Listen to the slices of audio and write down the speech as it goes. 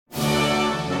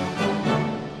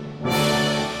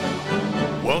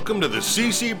Welcome to the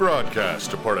CC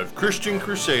Broadcast, a part of Christian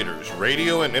Crusaders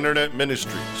Radio and Internet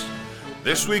Ministries.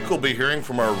 This week we'll be hearing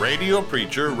from our radio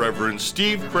preacher, Reverend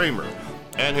Steve Kramer,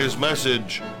 and his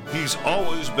message, He's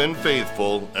Always Been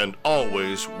Faithful and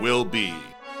Always Will Be.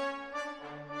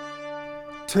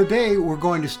 Today we're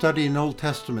going to study an Old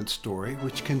Testament story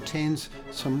which contains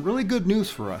some really good news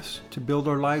for us to build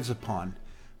our lives upon.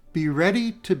 Be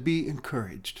ready to be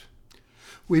encouraged.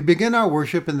 We begin our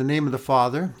worship in the name of the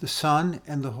Father, the Son,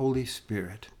 and the Holy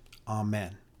Spirit.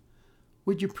 Amen.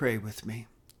 Would you pray with me?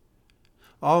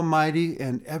 Almighty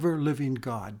and ever-living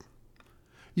God,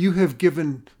 you have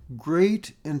given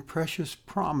great and precious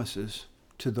promises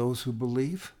to those who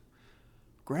believe.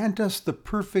 Grant us the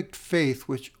perfect faith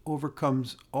which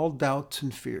overcomes all doubts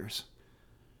and fears.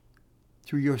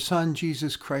 Through your Son,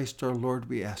 Jesus Christ, our Lord,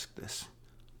 we ask this.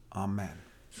 Amen.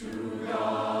 To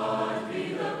God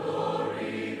be the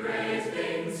glory, great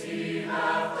things he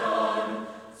hath done.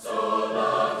 So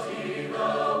loved he the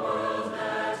world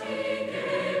that he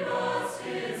gave us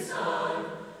his Son,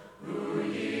 who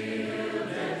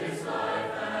yielded his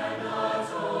life an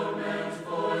atonement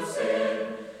for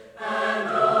sin, and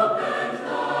opened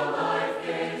the life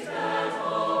gate that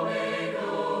all may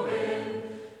go in.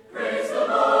 Praise the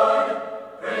Lord,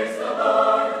 praise the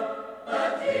Lord,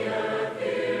 let the earth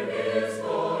hear his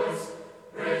voice.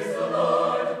 Praise the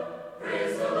Lord,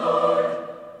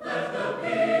 let the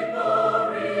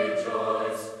people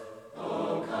rejoice.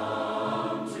 Oh,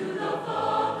 come to the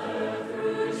Father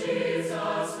through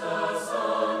Jesus the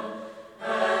Son,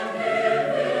 and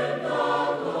give him the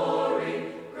glory,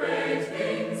 great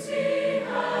things he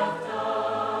hath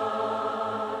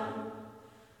done.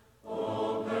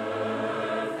 Oh,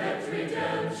 perfect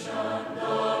redemption,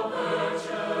 the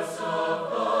purchase of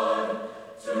God,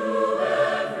 to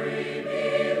every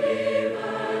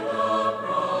believer the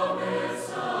promise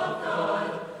of God.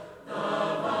 The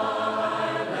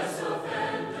vilest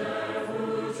offender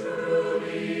who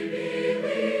truly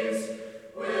believes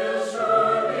will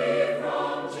surely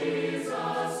from Jesus a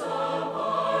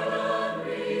pardon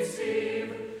receive.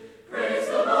 Praise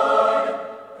the Lord,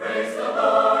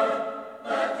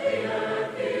 let the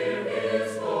earth hear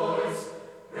his voice.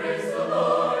 Praise the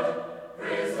Lord,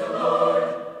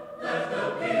 let the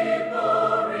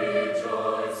people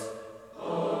rejoice.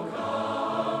 Oh,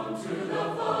 come to the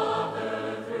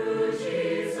Father through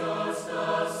Jesus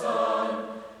the Son,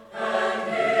 and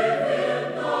give him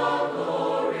the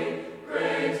glory,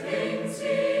 great things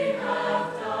he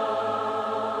hath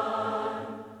done.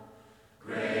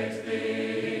 Great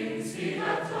things he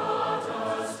hath taught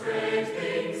us, great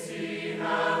things he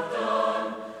hath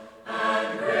done,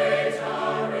 and great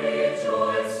our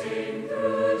rejoicing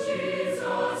through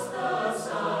Jesus the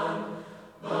Son.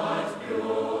 But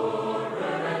purer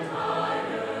and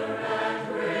higher and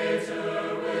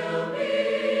greater will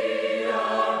be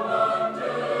our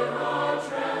wonder, our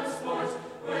transport,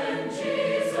 when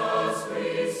Jesus we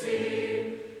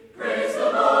see. Praise the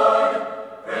Lord,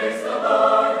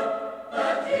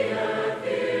 let the earth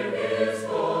hear his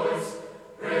voice.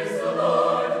 Praise the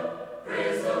Lord,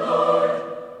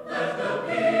 let the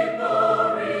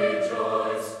people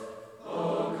rejoice.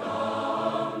 Oh,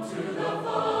 come to the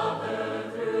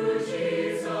Father through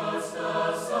Jesus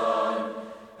the Son,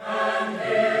 and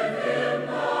give him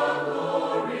the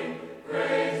glory,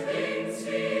 great things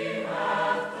he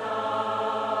hath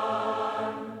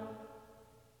done.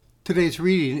 Today's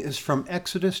reading is from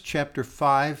Exodus chapter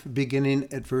 5, beginning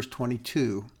at verse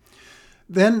 22.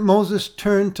 Then Moses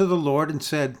turned to the Lord and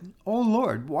said, O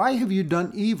Lord, why have you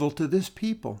done evil to this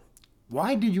people?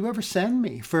 Why did you ever send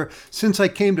me? For since I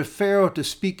came to Pharaoh to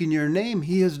speak in your name,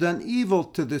 he has done evil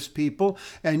to this people,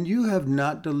 and you have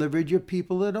not delivered your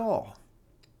people at all.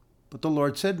 But the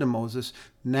Lord said to Moses,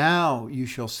 Now you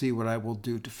shall see what I will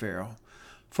do to Pharaoh.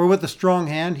 For with a strong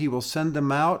hand he will send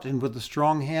them out, and with a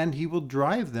strong hand he will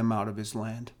drive them out of his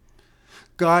land.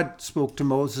 God spoke to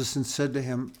Moses and said to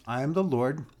him, I am the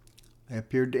Lord. I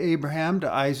appeared to Abraham,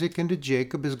 to Isaac, and to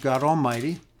Jacob as God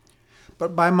Almighty.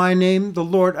 But by my name, the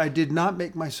Lord, I did not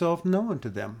make myself known to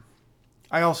them.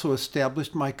 I also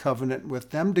established my covenant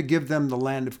with them to give them the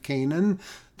land of Canaan,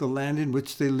 the land in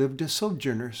which they lived as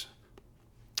sojourners.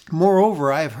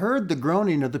 Moreover, I have heard the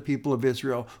groaning of the people of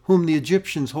Israel, whom the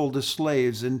Egyptians hold as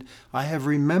slaves, and I have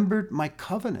remembered my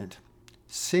covenant.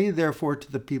 Say therefore to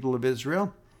the people of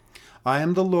Israel, I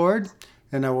am the Lord,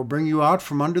 and I will bring you out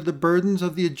from under the burdens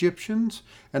of the Egyptians,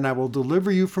 and I will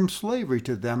deliver you from slavery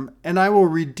to them, and I will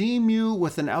redeem you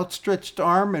with an outstretched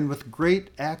arm and with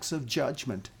great acts of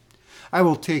judgment. I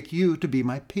will take you to be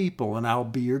my people, and I'll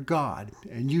be your God.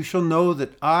 And you shall know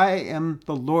that I am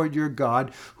the Lord your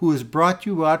God, who has brought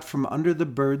you out from under the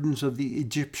burdens of the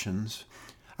Egyptians.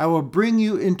 I will bring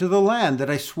you into the land that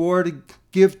I swore to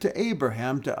give to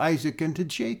Abraham, to Isaac, and to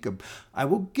Jacob. I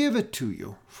will give it to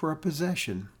you for a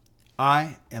possession.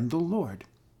 I am the Lord."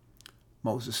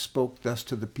 Moses spoke thus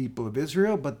to the people of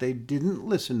Israel, but they didn't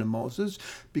listen to Moses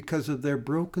because of their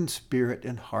broken spirit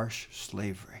and harsh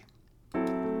slavery.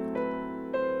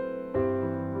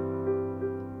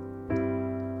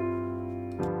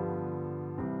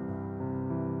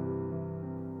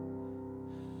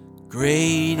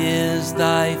 Great is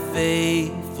thy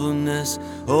faithfulness,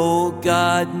 O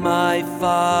God my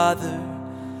Father.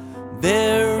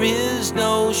 There is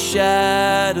no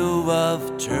shadow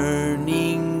of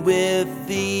turning with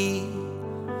thee.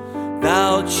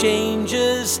 Thou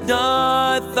changest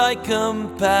not, thy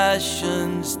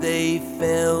compassions, they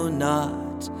fail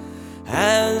not.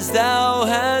 As thou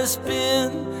hast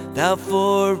been, thou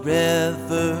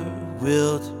forever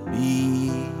wilt be.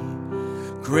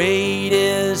 Great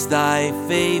is thy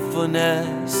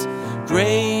faithfulness,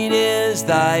 great is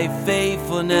thy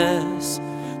faithfulness.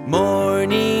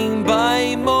 Morning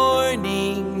by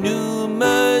morning, new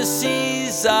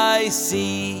mercies I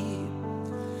see.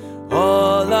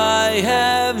 All I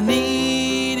have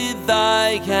needed,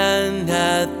 thy hand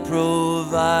hath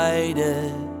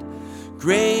provided.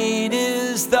 Great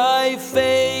is thy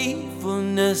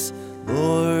faithfulness,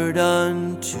 Lord,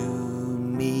 unto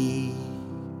me.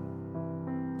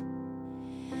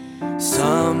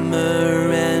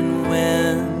 Summer and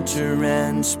winter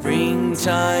and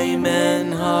springtime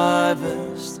and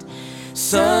harvest,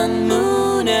 sun,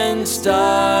 moon, and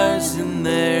stars in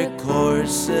their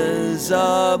courses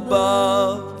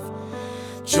above,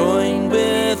 join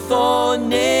with all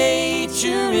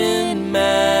nature in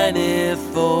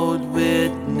manifold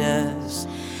witness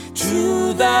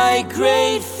to thy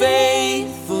great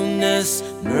faithfulness,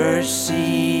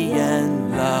 mercy,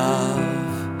 and love.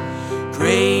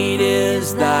 Great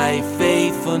is thy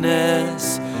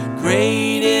faithfulness,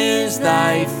 great is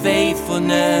thy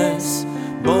faithfulness.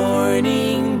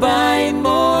 Morning by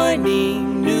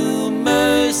morning, new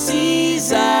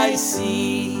mercies I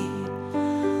see.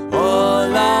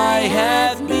 All I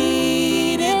have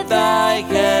needed, thy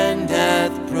hand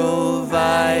hath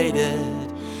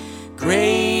provided.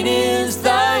 Great is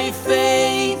thy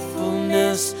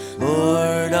faithfulness,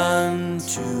 Lord,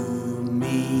 unto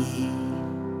me.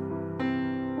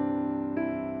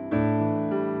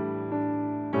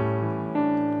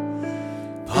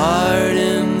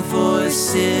 Pardon for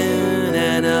sin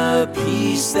and a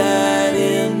peace that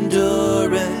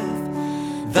endureth,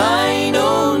 thine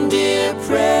own dear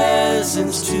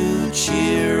presence to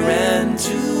cheer and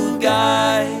to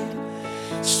guide,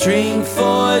 strength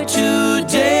for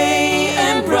today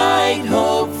and bright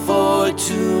hope for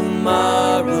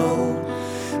tomorrow,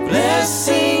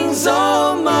 blessings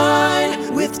all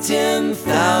mine with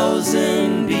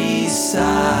 10,000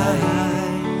 beside.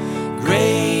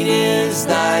 Great is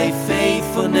thy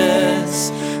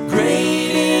faithfulness,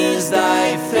 great is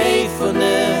thy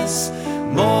faithfulness.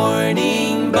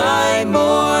 Morning by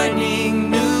morning,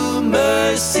 new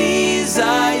mercies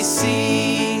I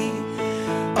see.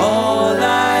 All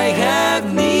I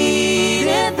have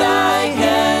needed, thy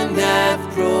hand hath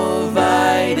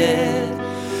provided.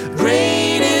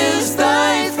 Great is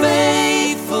thy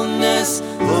faithfulness,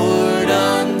 Lord,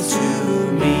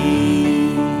 unto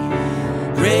me.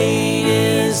 Great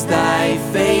is thy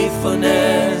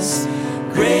faithfulness,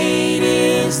 great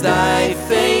is thy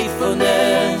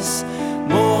faithfulness.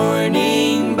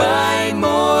 Morning by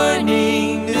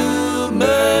morning, new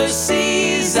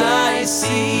mercies I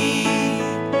see.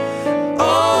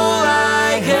 All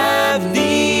I have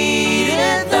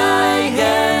needed, thy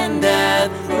hand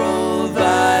hath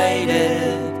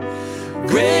provided.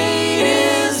 Great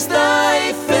is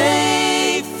thy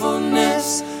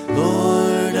faithfulness,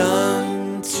 Lord,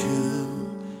 unto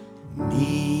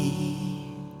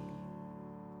me.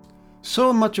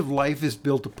 So much of life is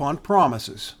built upon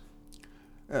promises.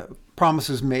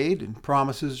 Promises made and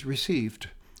promises received.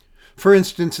 For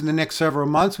instance, in the next several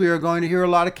months, we are going to hear a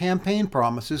lot of campaign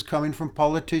promises coming from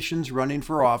politicians running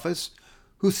for office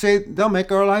who say they'll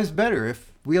make our lives better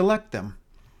if we elect them.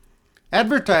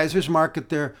 Advertisers market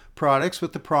their products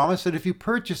with the promise that if you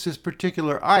purchase this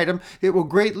particular item, it will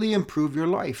greatly improve your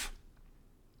life.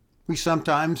 We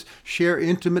sometimes share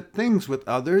intimate things with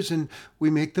others, and we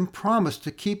make them promise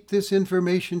to keep this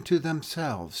information to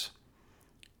themselves.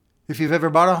 If you've ever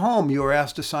bought a home, you are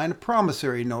asked to sign a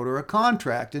promissory note or a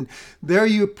contract, and there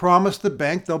you promise the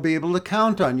bank they'll be able to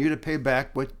count on you to pay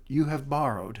back what you have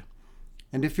borrowed.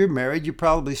 And if you're married, you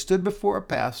probably stood before a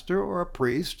pastor or a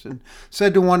priest and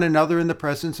said to one another in the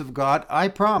presence of God, "I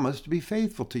promise to be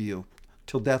faithful to you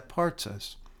till death parts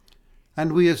us."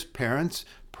 And we as parents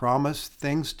promise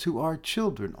things to our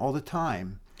children all the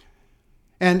time.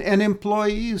 And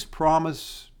employees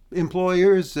promise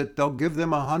employers that they'll give them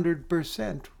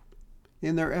 100%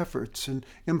 in their efforts. And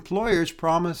employers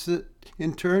promise it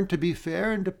in turn to be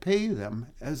fair and to pay them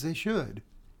as they should.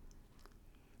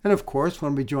 And of course,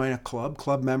 when we join a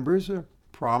club members are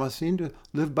promising to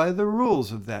live by the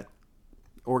rules of that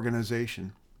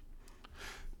organization.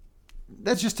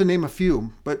 That's just to name a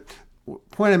few, but the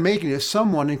point I'm making is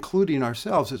someone, including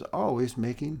ourselves, is always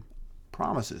making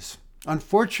promises.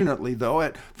 Unfortunately, though,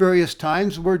 at various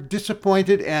times we're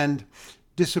disappointed and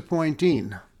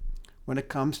disappointing when it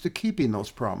comes to keeping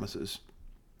those promises.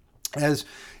 As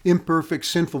imperfect,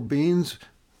 sinful beings,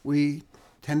 we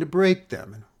tend to break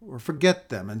them or forget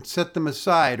them and set them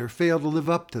aside or fail to live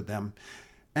up to them.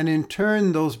 And in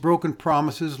turn, those broken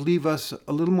promises leave us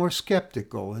a little more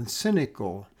skeptical and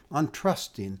cynical,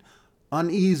 untrusting,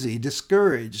 uneasy,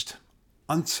 discouraged,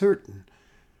 uncertain.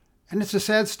 And it's a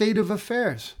sad state of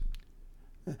affairs.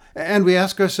 And we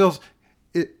ask ourselves,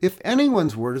 if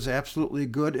anyone's word is absolutely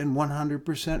good and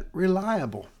 100%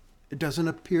 reliable, it doesn't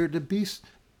appear to be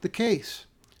the case.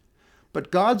 But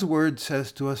God's word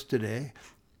says to us today,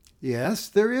 yes,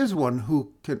 there is one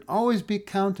who can always be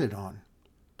counted on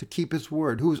to keep his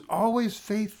word, who is always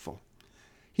faithful.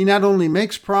 He not only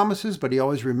makes promises, but he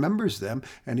always remembers them,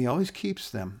 and he always keeps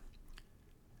them.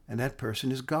 And that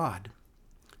person is God.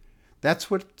 That's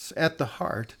what's at the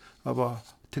heart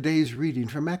of today's reading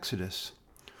from Exodus.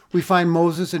 We find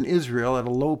Moses and Israel at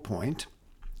a low point.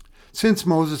 Since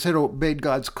Moses had obeyed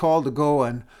God's call to go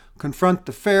and confront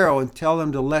the Pharaoh and tell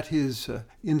him to let his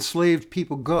enslaved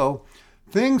people go,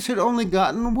 things had only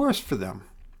gotten worse for them.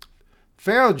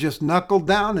 Pharaoh just knuckled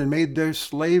down and made their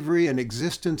slavery and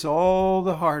existence all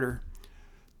the harder.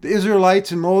 The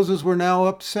Israelites and Moses were now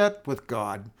upset with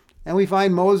God, and we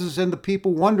find Moses and the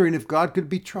people wondering if God could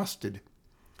be trusted.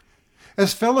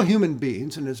 As fellow human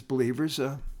beings and as believers,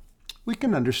 we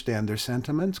can understand their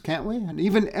sentiments, can't we? And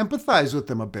even empathize with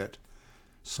them a bit.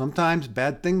 Sometimes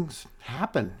bad things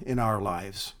happen in our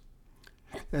lives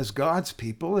as God's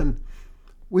people, and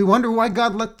we wonder why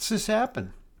God lets this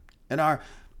happen. In our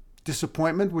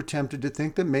disappointment, we're tempted to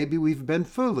think that maybe we've been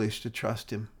foolish to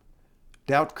trust him.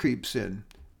 Doubt creeps in.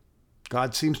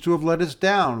 God seems to have let us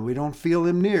down. We don't feel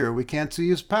him near. We can't see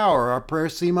his power. Our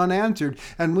prayers seem unanswered,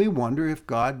 and we wonder if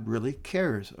God really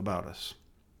cares about us.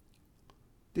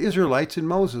 The Israelites and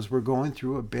Moses were going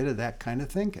through a bit of that kind of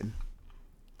thinking.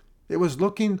 It was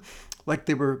looking like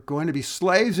they were going to be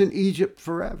slaves in Egypt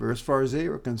forever. As far as they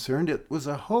were concerned, it was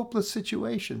a hopeless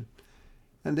situation.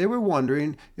 And they were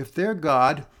wondering if their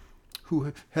God,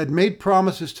 who had made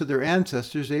promises to their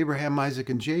ancestors, Abraham, Isaac,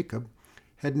 and Jacob,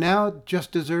 had now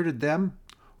just deserted them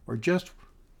or just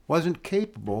wasn't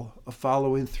capable of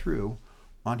following through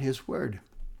on his word.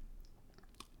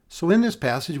 So in this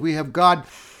passage, we have God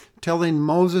telling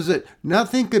Moses that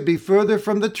nothing could be further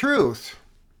from the truth.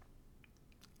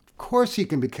 Of course he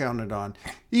can be counted on.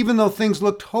 Even though things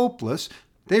looked hopeless,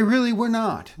 they really were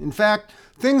not. In fact,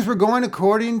 things were going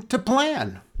according to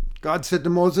plan. God said to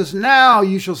Moses, "Now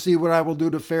you shall see what I will do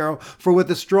to Pharaoh, for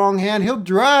with a strong hand he'll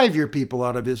drive your people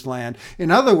out of his land." In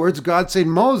other words, God said,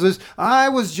 "Moses, I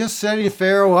was just setting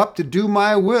Pharaoh up to do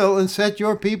my will and set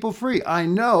your people free. I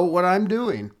know what I'm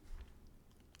doing."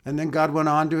 And then God went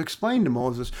on to explain to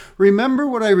Moses, "Remember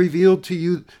what I revealed to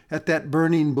you at that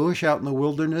burning bush out in the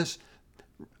wilderness?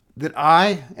 That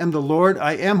I am the Lord,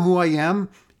 I am who I am,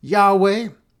 Yahweh.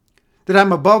 That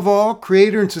I'm above all,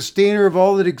 creator and sustainer of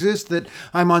all that exists, that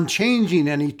I'm unchanging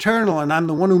and eternal, and I'm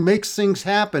the one who makes things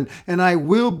happen, and I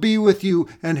will be with you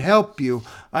and help you.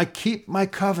 I keep my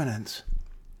covenants.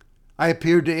 I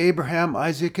appeared to Abraham,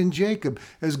 Isaac, and Jacob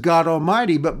as God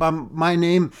Almighty, but by my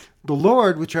name, the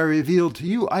Lord, which I revealed to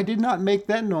you, I did not make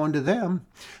that known to them."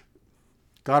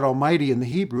 God Almighty in the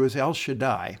Hebrew is El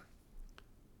Shaddai.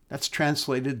 That's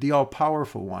translated the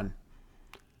all-powerful one.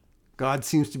 God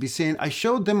seems to be saying, I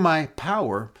showed them my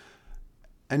power,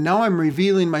 and now I'm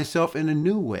revealing myself in a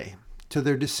new way to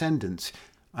their descendants.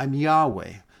 I'm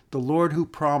Yahweh, the Lord who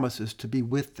promises to be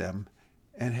with them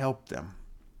and help them.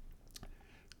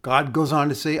 God goes on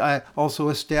to say, I also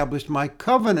established my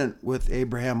covenant with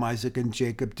Abraham, Isaac, and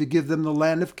Jacob to give them the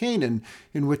land of Canaan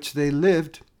in which they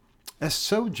lived as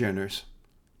sojourners.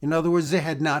 In other words, they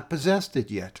had not possessed it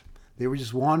yet. They were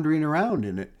just wandering around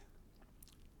in it.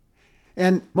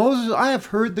 And Moses, I have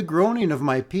heard the groaning of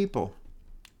my people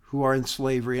who are in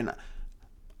slavery, and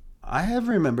I have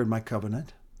remembered my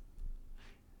covenant.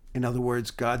 In other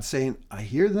words, God saying, I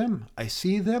hear them, I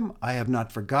see them, I have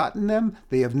not forgotten them,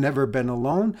 they have never been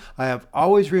alone, I have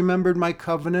always remembered my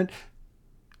covenant,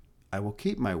 I will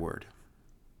keep my word,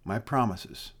 my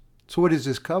promises. So what is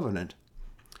this covenant?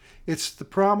 It's the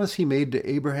promise he made to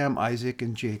Abraham, Isaac,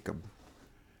 and Jacob.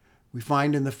 We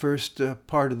find in the first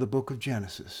part of the book of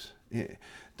Genesis.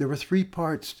 There were three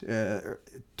parts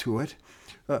to it.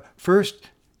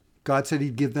 First, God said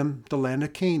he'd give them the land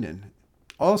of Canaan.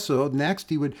 Also, next,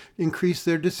 he would increase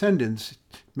their descendants,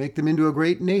 make them into a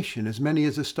great nation, as many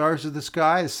as the stars of the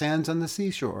sky, as sands on the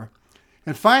seashore.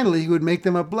 And finally, he would make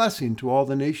them a blessing to all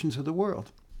the nations of the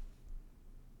world.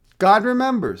 God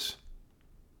remembers.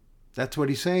 That's what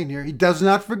he's saying here. He does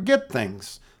not forget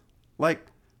things, like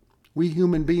we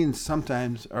human beings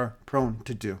sometimes are prone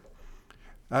to do.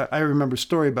 I remember a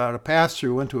story about a pastor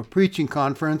who went to a preaching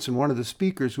conference, and one of the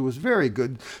speakers, who was very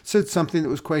good, said something that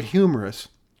was quite humorous.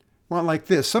 Went like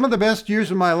this: "Some of the best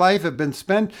years of my life have been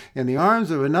spent in the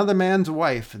arms of another man's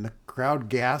wife." And the crowd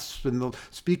gasped, and the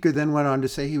speaker then went on to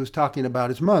say he was talking about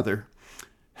his mother.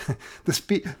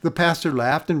 The pastor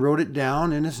laughed and wrote it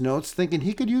down in his notes, thinking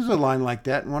he could use a line like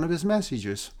that in one of his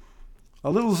messages.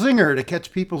 A little zinger to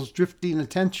catch people's drifting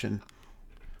attention.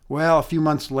 Well, a few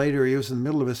months later, he was in the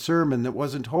middle of a sermon that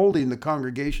wasn't holding the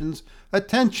congregation's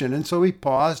attention, and so he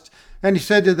paused, and he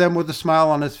said to them with a smile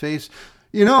on his face,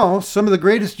 "You know, some of the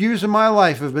greatest years of my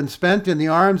life have been spent in the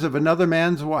arms of another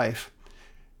man's wife."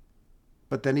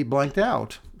 But then he blanked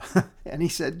out, and he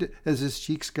said, as his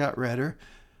cheeks got redder,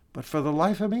 "But for the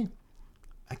life of me,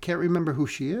 I can't remember who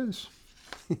she is."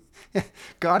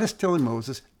 God is telling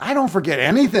Moses, I don't forget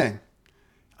anything.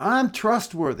 I'm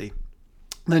trustworthy.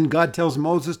 Then God tells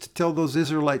Moses to tell those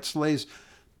Israelite slaves,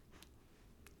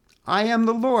 I am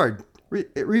the Lord.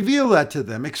 Reveal that to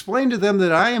them. Explain to them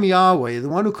that I am Yahweh, the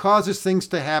one who causes things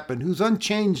to happen, who's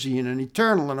unchanging and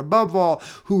eternal, and above all,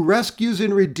 who rescues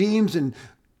and redeems and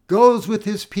goes with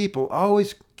his people,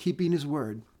 always keeping his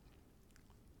word.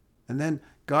 And then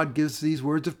God gives these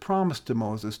words of promise to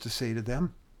Moses to say to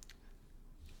them.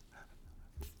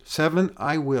 7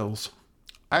 I wills.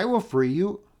 I will free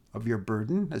you of your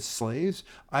burden as slaves.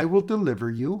 I will deliver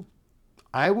you.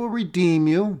 I will redeem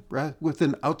you with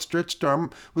an outstretched arm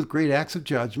with great acts of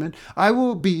judgment. I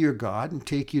will be your God and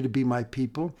take you to be my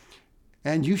people.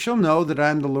 And you shall know that I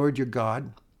am the Lord your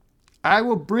God. I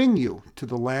will bring you to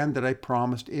the land that I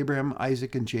promised Abraham,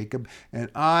 Isaac, and Jacob, and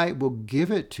I will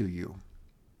give it to you.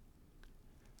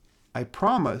 I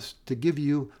promise to give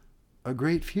you a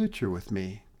great future with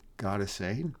me, God is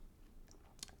saying.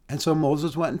 And so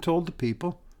Moses went and told the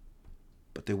people,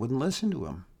 but they wouldn't listen to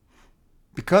him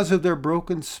because of their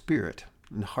broken spirit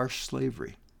and harsh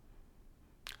slavery.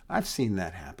 I've seen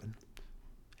that happen.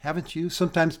 Haven't you?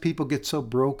 Sometimes people get so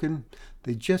broken,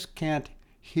 they just can't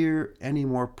hear any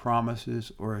more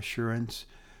promises or assurance.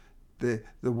 The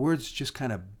words just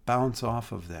kind of bounce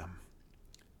off of them.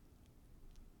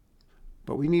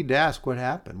 But we need to ask what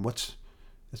happened. What's,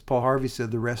 as Paul Harvey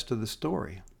said, the rest of the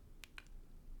story?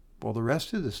 Well, the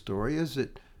rest of the story is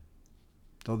that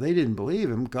though they didn't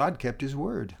believe him, God kept his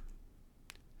word.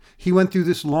 He went through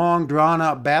this long,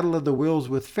 drawn-out battle of the wills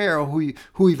with Pharaoh,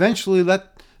 who eventually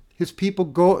let his people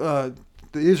go,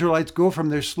 the Israelites go from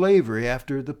their slavery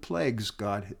after the plagues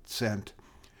God had sent.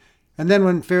 And then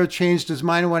when Pharaoh changed his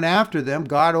mind and went after them,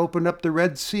 God opened up the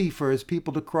Red Sea for his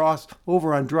people to cross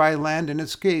over on dry land and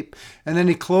escape. And then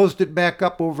he closed it back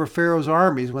up over Pharaoh's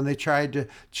armies when they tried to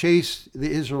chase the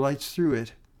Israelites through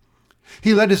it.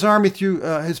 He led his army through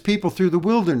his people through the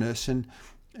wilderness and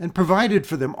provided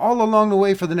for them all along the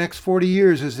way for the next 40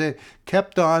 years as they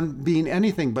kept on being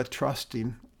anything but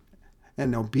trusting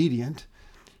and obedient.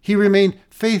 He remained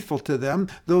faithful to them,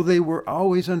 though they were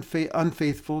always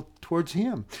unfaithful towards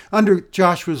him. Under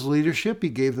Joshua's leadership, he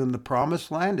gave them the promised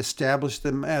land, established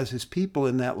them as his people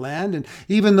in that land, and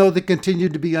even though they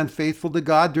continued to be unfaithful to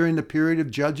God during the period of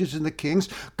judges and the kings,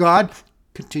 God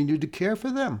continued to care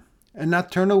for them and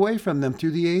not turn away from them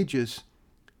through the ages.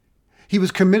 He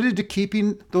was committed to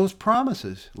keeping those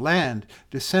promises, land,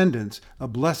 descendants, a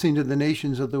blessing to the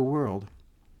nations of the world.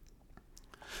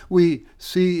 We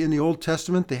see in the Old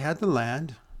Testament they had the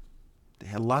land, they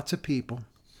had lots of people.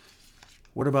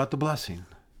 What about the blessing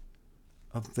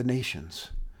of the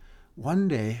nations? One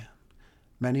day,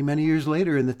 many, many years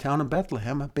later, in the town of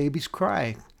Bethlehem, a baby's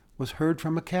cry was heard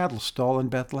from a cattle stall in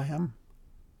Bethlehem.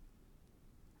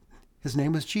 His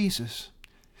name was Jesus.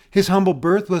 His humble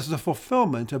birth was the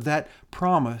fulfillment of that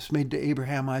promise made to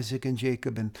Abraham, Isaac, and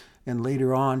Jacob, and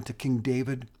later on to King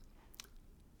David,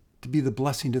 to be the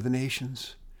blessing to the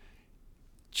nations.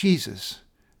 Jesus,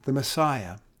 the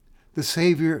Messiah, the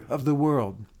Savior of the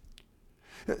world.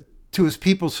 To his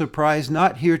people's surprise,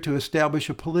 not here to establish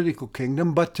a political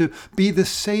kingdom, but to be the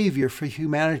Savior for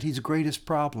humanity's greatest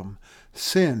problem,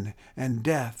 sin and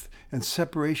death and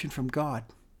separation from God.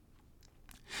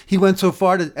 He went so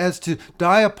far as to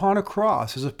die upon a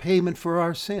cross as a payment for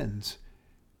our sins.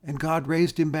 And God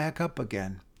raised him back up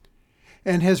again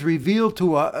and has revealed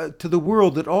to the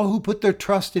world that all who put their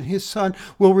trust in his Son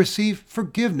will receive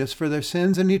forgiveness for their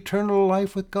sins and eternal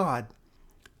life with God.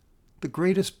 The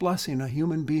greatest blessing a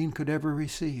human being could ever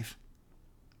receive.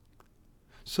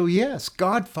 So yes,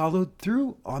 God followed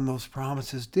through on those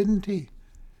promises, didn't he?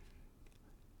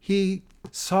 He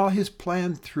saw his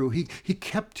plan through. He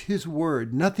kept his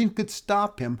word. Nothing could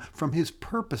stop him from his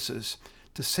purposes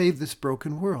to save this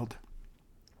broken world.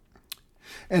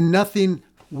 And nothing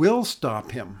will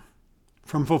stop him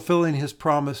from fulfilling his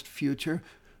promised future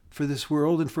for this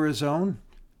world and for his own.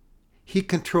 He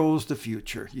controls the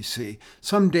future, you see.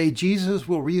 Someday Jesus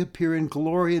will reappear in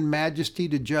glory and majesty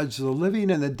to judge the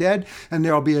living and the dead, and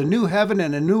there will be a new heaven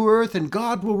and a new earth, and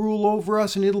God will rule over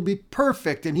us, and it'll be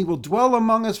perfect, and he will dwell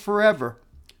among us forever.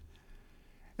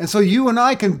 And so you and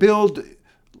I can build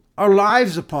our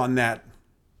lives upon that.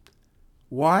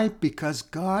 Why? Because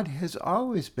God has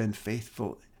always been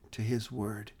faithful to his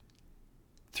word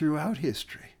throughout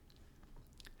history.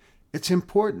 It's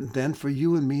important then for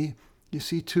you and me, you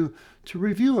see, to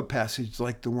review a passage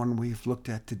like the one we've looked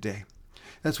at today.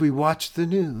 As we watch the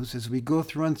news, as we go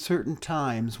through uncertain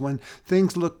times, when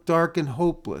things look dark and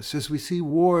hopeless, as we see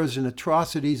wars and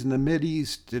atrocities in the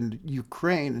Mideast and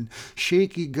Ukraine, and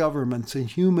shaky governments and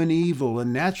human evil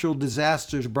and natural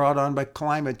disasters brought on by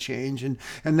climate change, and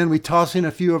then we toss in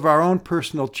a few of our own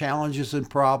personal challenges and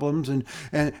problems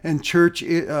and church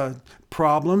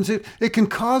problems, it can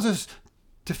cause us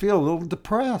to feel a little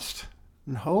depressed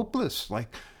and hopeless,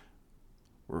 like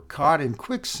we're caught in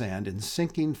quicksand and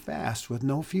sinking fast with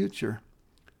no future.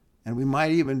 And we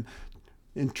might even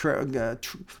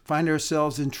find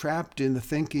ourselves entrapped in the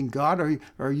thinking, God,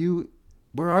 where are you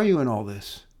in all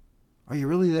this? Are you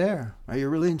really there? Are you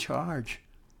really in charge?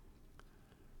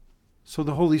 So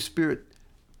the Holy Spirit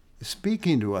is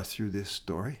speaking to us through this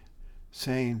story,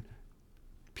 saying,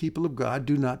 people of God,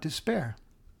 do not despair.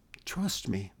 Trust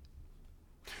me.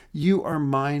 You are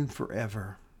mine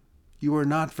forever. You are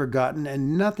not forgotten,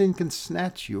 and nothing can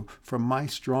snatch you from my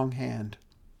strong hand.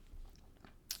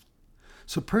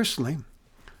 So personally,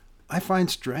 I find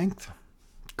strength,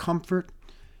 comfort,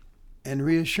 and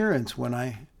reassurance when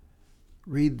I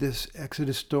read this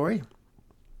Exodus story.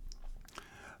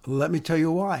 Let me tell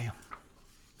you why.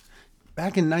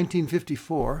 Back in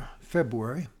 1954,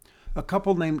 February, a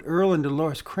couple named Earl and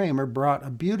Dolores Kramer brought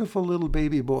a beautiful little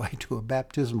baby boy to a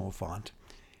baptismal font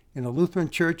in a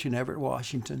Lutheran church in Everett,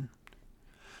 Washington.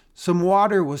 Some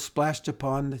water was splashed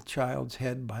upon the child's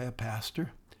head by a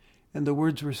pastor, and the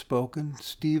words were spoken,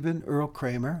 Stephen Earl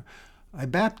Kramer, I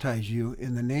baptize you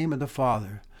in the name of the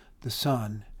Father, the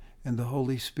Son, and the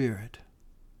Holy Spirit.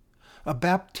 A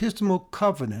baptismal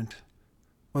covenant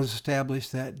was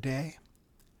established that day.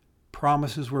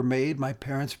 Promises were made. My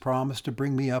parents promised to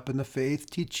bring me up in the faith,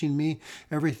 teaching me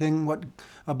everything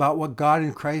about what God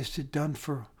in Christ had done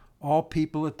for all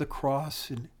people at the cross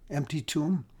and empty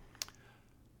tomb.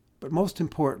 But most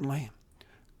importantly,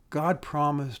 God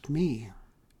promised me,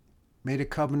 made a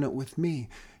covenant with me.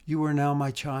 You are now my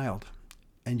child,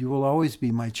 and you will always be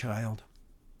my child.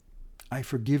 I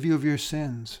forgive you of your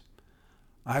sins.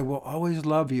 I will always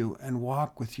love you and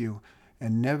walk with you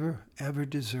and never, ever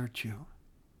desert you.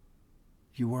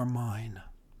 You are mine.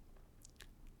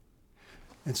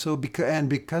 And so,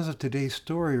 because of today's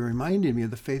story reminding me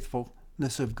of the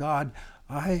faithfulness of God,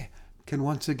 I can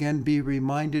once again be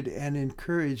reminded and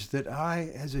encouraged that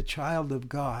I, as a child of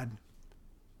God,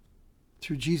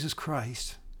 through Jesus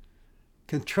Christ,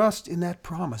 can trust in that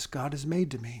promise God has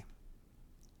made to me.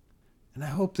 And I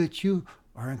hope that you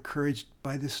are encouraged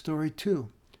by this story too.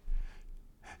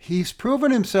 He's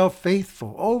proven himself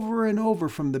faithful over and over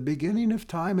from the beginning of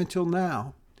time until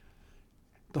now.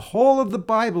 The whole of the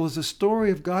Bible is a story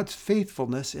of God's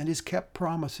faithfulness and his kept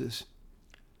promises.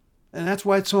 And that's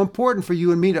why it's so important for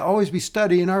you and me to always be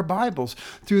studying our Bibles.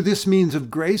 Through this means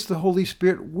of grace, the Holy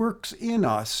Spirit works in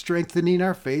us, strengthening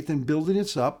our faith and building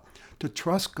us up to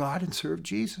trust God and serve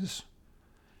Jesus.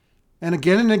 And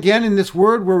again in this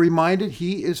word, we're reminded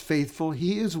he is faithful,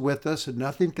 he is with us, and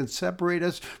nothing can separate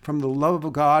us from the love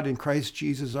of God in Christ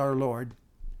Jesus our Lord.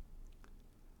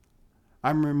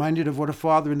 I'm reminded of what a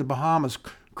father in the Bahamas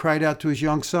cried out to his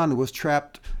young son who was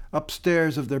trapped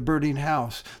upstairs of their burning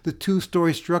house. The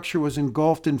two-story structure was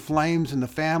engulfed in flames, and the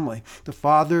family, the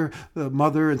father, the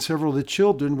mother, and several of the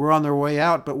children were on their way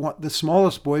out, but the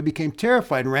smallest boy became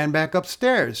terrified and ran back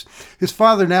upstairs. His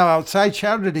father, now outside,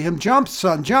 shouted to him, "Jump,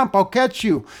 son, jump, I'll catch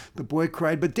you." The boy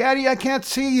cried, "But Daddy, I can't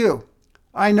see you."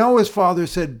 "I know," his father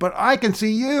said, "but I can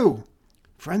see you."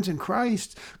 Friends in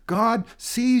Christ, God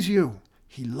sees you.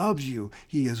 He loves you,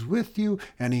 He is with you,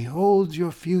 and He holds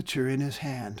your future in His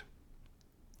hand.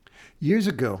 Years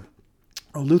ago,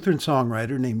 a Lutheran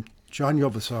songwriter named John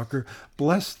Yelvisaker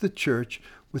blessed the church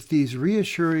with these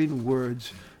reassuring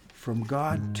words from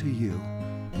God to you,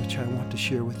 which I want to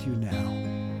share with you now.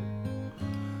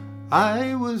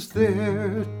 I was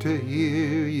there to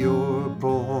hear your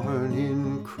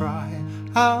born-in cry.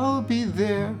 I'll be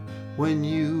there when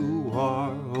you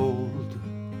are old.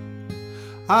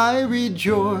 I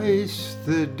rejoice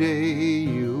the day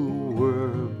you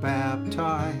were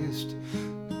baptized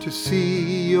to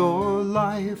see your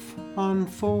life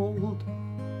unfold.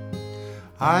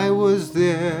 I was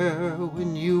there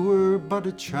when you were but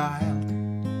a child,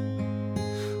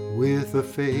 with a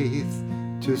faith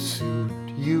to suit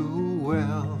you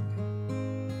well.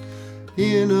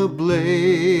 In a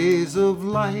blaze of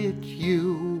light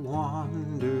you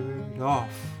wandered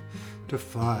off to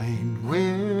find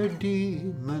where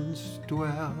demons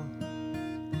dwell.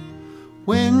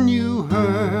 When you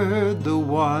heard the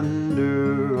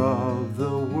wonder of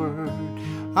the word,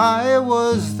 I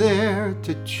was there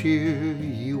to cheer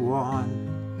you on.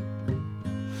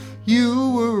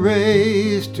 You were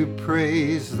raised to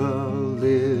praise the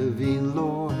living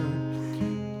Lord,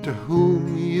 to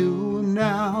whom you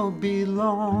now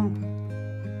belong.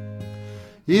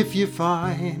 If you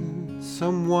find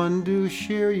someone to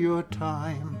share your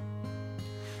time,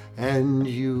 and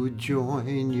you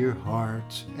join your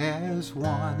hearts as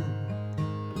one,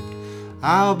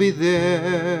 I'll be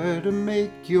there to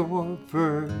make your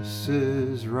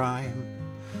verses rhyme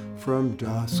from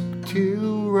dusk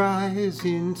till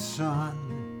rising sun.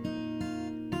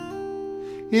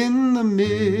 In the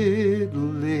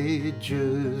Middle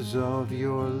Ages of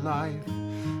your life,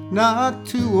 not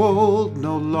too old,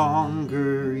 no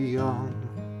longer young,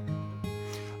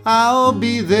 I'll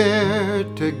be there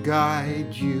to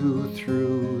guide you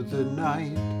through the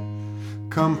night,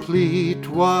 complete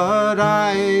what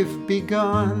I've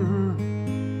begun.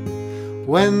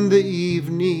 When the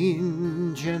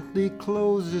evening gently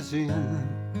closes in,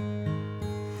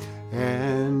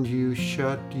 and you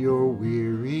shut your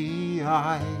weary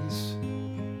eyes,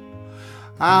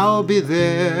 I'll be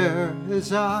there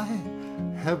as I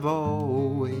have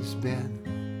always been,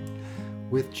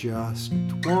 with just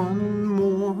one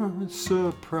more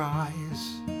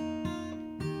surprise.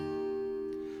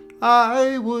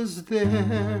 I was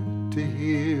there to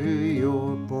hear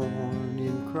your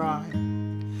born-in cry.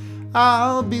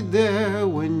 I'll be there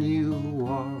when you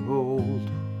are old.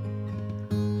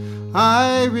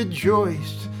 I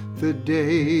rejoiced the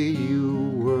day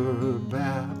you were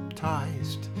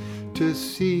baptized to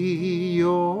see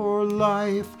your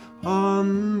life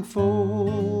unfold.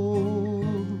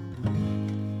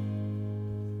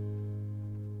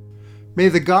 May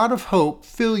the God of hope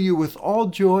fill you with all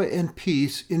joy and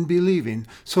peace in believing,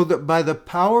 so that by the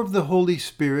power of the Holy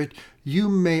Spirit you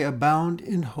may abound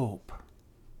in hope.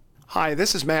 Hi,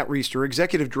 this is Matt Reister,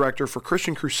 Executive Director for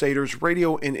Christian Crusaders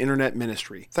Radio and Internet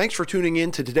Ministry. Thanks for tuning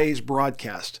in to today's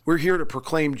broadcast. We're here to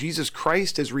proclaim Jesus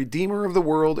Christ as Redeemer of the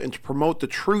world and to promote the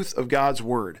truth of God's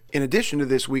Word. In addition to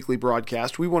this weekly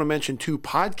broadcast, we want to mention 2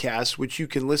 podcasts which you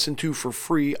can listen to for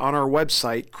free on our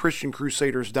website,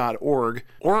 ChristianCrusaders.org,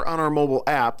 or on our mobile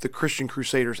app, the Christian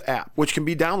Crusaders app, which can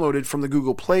be downloaded from the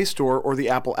Google Play Store or the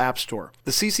Apple App Store.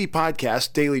 The CC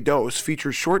Podcast Daily Dose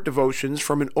features short devotions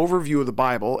from an overview of the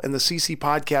Bible, and the CC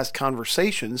Podcast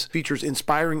Conversations features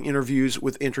inspiring interviews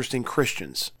with interesting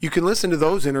Christians. You can listen to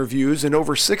those interviews and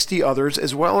over 60 others,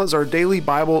 as well as our daily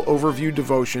Bible overview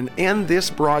devotion and this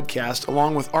broadcast,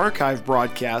 along with archive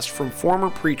broadcasts from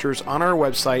former preachers on our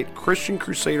website,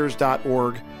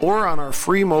 ChristianCrusaders.org, or on our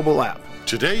free mobile app.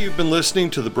 Today you've been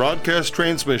listening to the broadcast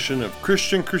transmission of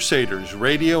Christian Crusaders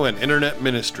Radio and Internet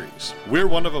Ministries. We're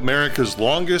one of America's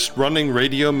longest-running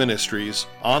radio ministries,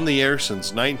 on the air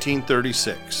since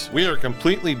 1936. We are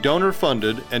completely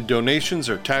donor-funded and donations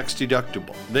are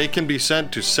tax-deductible. They can be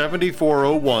sent to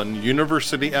 7401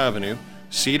 University Avenue,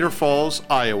 Cedar Falls,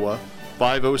 Iowa,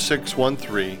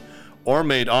 50613, or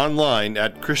made online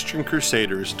at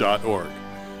ChristianCrusaders.org.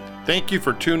 Thank you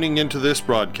for tuning into this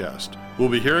broadcast. We'll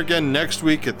be here again next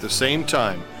week at the same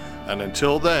time, and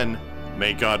until then,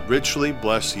 may God richly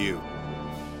bless you.